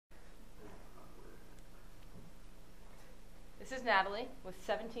This is Natalie with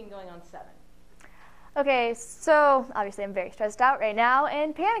 17 going on 7. Okay, so obviously I'm very stressed out right now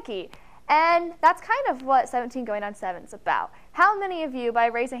and panicky. And that's kind of what 17 going on 7 is about. How many of you, by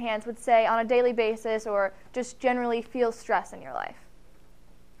raise of hands, would say on a daily basis or just generally feel stress in your life?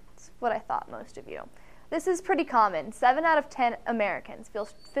 That's what I thought, most of you. This is pretty common. 7 out of 10 Americans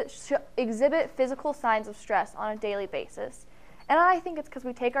exhibit physical signs of stress on a daily basis. And I think it's because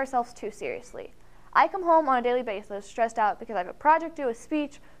we take ourselves too seriously. I come home on a daily basis stressed out because I have a project due, a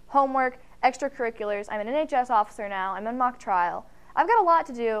speech, homework, extracurriculars. I'm an NHS officer now. I'm in mock trial. I've got a lot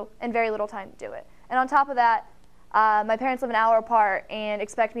to do and very little time to do it. And on top of that, my parents live an hour apart and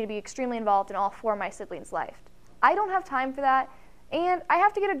expect me to be extremely involved in all 4 of my siblings' life. I don't have time for that, and I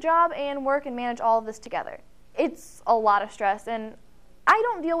have to get a job and work and manage all of this together. It's a lot of stress, and I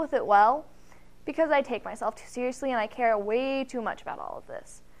don't deal with it well because I take myself too seriously and I care way too much about all of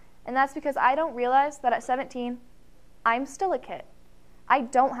this. And that's because I don't realize that at 17, I'm still a kid. I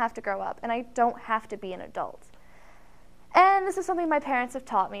don't have to grow up, and I don't have to be an adult. And this is something my parents have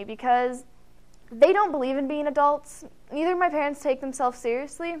taught me because they don't believe in being adults. Neither of my parents take themselves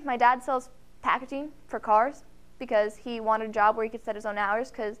seriously. My dad sells packaging for cars because he wanted a job where he could set his own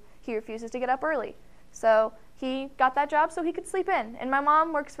hours because he refuses to get up early. So he got that job so he could sleep in. And my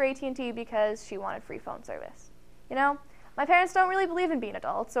mom works for AT&T because she wanted free phone service. You know, my parents don't really believe in being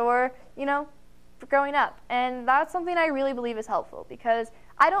adults or, for growing up. And that's something I really believe is helpful because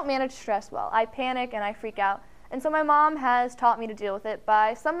I don't manage stress well. I panic and I freak out. And so my mom has taught me to deal with it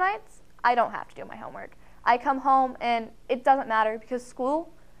by some nights I don't have to do my homework. I come home and it doesn't matter because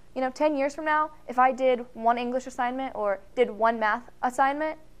school, 10 years from now, if I did one English assignment or did one math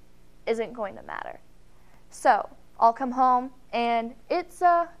assignment, isn't going to matter. So I'll come home and it's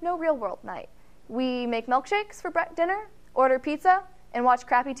no real world night. We make milkshakes for dinner, order pizza, and watch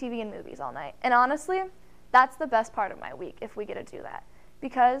crappy TV and movies all night. And honestly, that's the best part of my week if we get to do that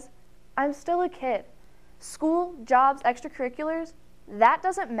because I'm still a kid. School, jobs, extracurriculars, that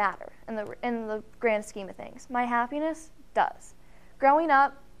doesn't matter in the grand scheme of things. My happiness does. Growing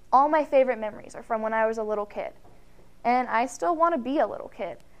up, all my favorite memories are from when I was a little kid. And I still want to be a little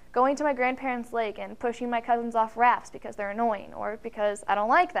kid. Going to my grandparents' lake and pushing my cousins off rafts because they're annoying or because I don't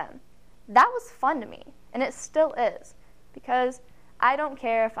like them. That was fun to me, and it still is. Because I don't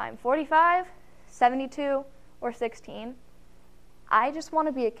care if I'm 45, 72, or 16. I just want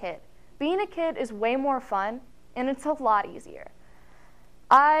to be a kid. Being a kid is way more fun, and it's a lot easier.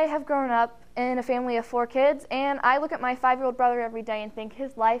 I have grown up in a family of 4 kids, and I look at my 5-year-old brother every day and think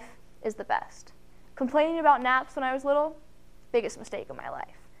his life is the best. Complaining about naps when I was little, biggest mistake of my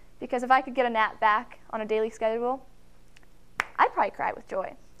life. Because if I could get a nap back on a daily schedule, I'd probably cry with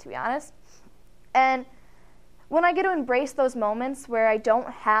joy, to be honest. And when I get to embrace those moments where I don't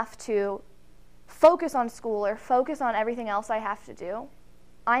have to focus on school or focus on everything else I have to do,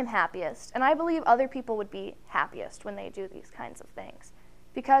 I'm happiest. And I believe other people would be happiest when they do these kinds of things.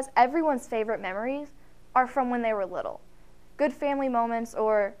 Because everyone's favorite memories are from when they were little. Good family moments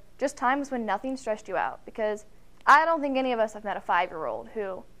or just times when nothing stressed you out. Because I don't think any of us have met a 5-year-old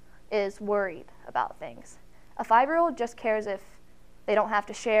who is worried about things. A 5-year-old just cares if they don't have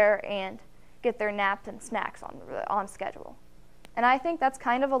to share and get their naps and snacks on schedule. And I think that's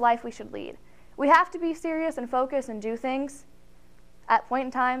kind of a life we should lead. We have to be serious and focus and do things at point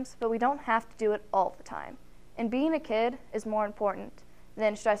in times, but we don't have to do it all the time. And being a kid is more important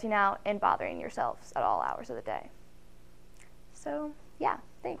than stressing out and bothering yourselves at all hours of the day. So, yeah,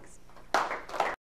 thanks.